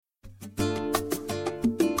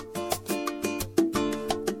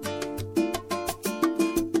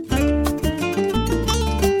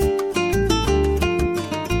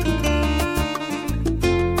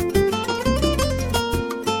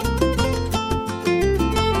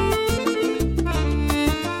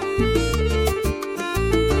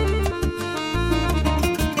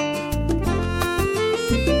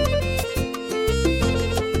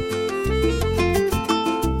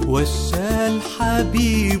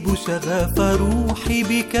يصيب شغف روحي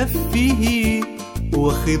بكفه،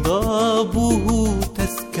 وخضابه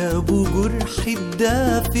تسكب جرح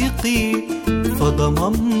الدافق،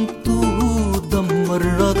 فضممته ضم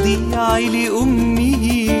الرضيع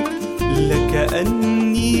لأمه،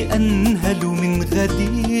 لكأني أنهل من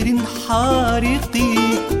غدير حارق،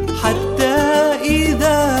 حتى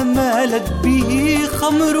إذا مالت به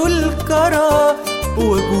خمر الكرى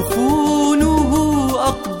وجفونه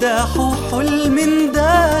أقداح حلم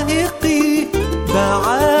داهق،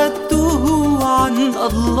 بعدته عن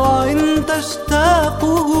أضلاع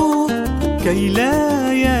تشتاقه، كي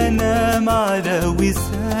لا ينام على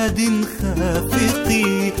وساد خافق،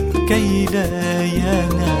 كي لا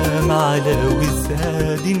ينام على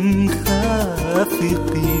وساد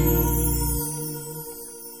خافق.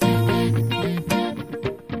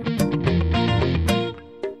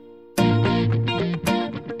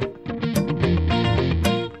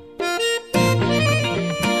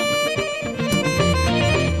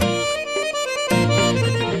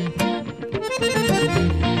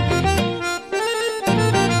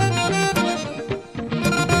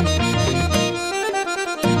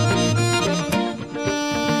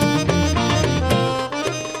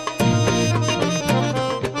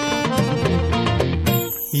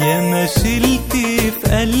 ياما شيلت في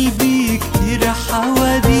قلبي كتير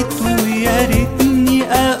حواديت، ويا ريتني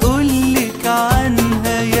اقولك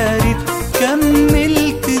عنها، يا ريت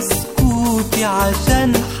كملت سكوتي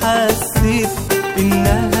عشان حسيت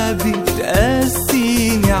انها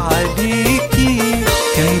بتقاسيني عليكي.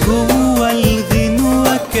 كان جوا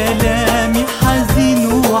الغنوة كلامي حزين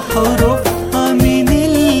وحروفها من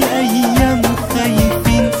الايام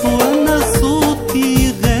خايفين، وانا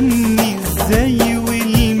صوتي غني ازاي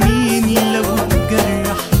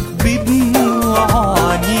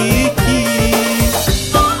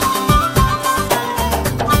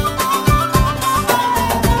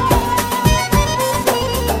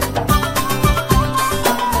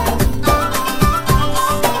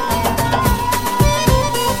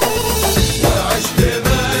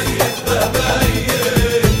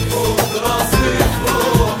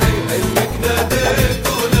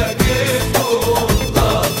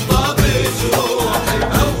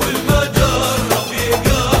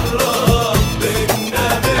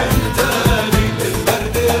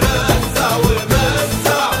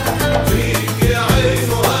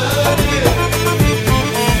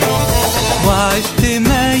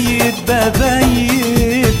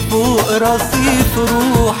ببيت فوق رصيف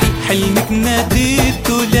روحي، حلمك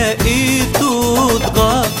ناديته لقيته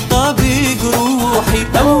اتغطى بجروحي،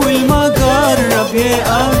 أول ما جرب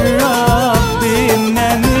يقرب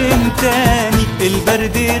بينا من تاني،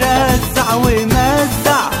 البرد رزع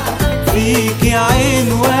ومزع فيكي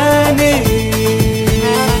عنواني.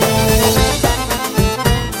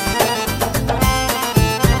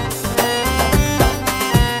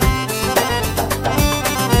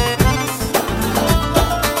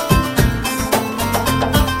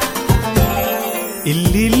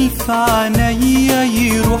 اللي في عينيا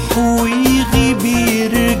يروح ويغيب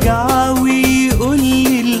يرجع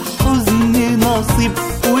ويقولي الحزن نصيب،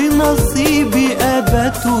 ونصيبي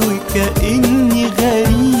أبات وكأني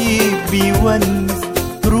غريب بيونس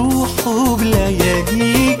روحه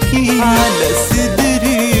بلياليكي، على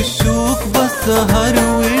صدري الشوك بسهر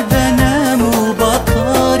وبنام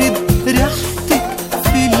وبطارد ريحتك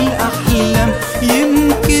في الأحلام،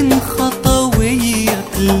 يمكن خطوية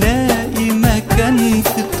تلاقي مكان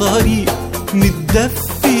في الطريق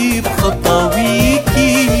متدفي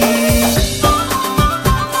بخطويكي.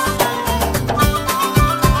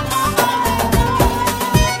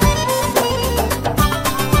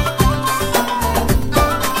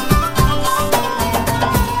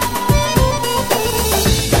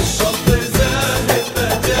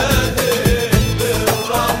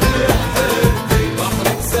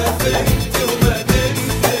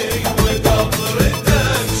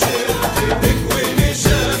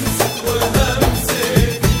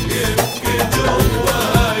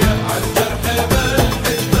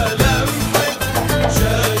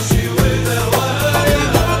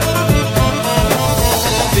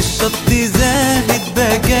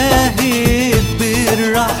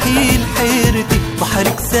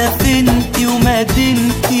 بحرك سفينتي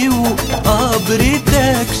ومدينتي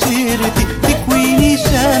وقبرتك شيرتي، تكويني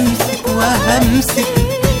شمسك وهمسك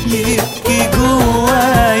يبكي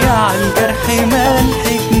جوايا، عالجرح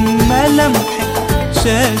ملحك ملامحك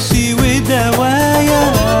شاشي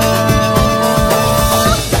ودوايا.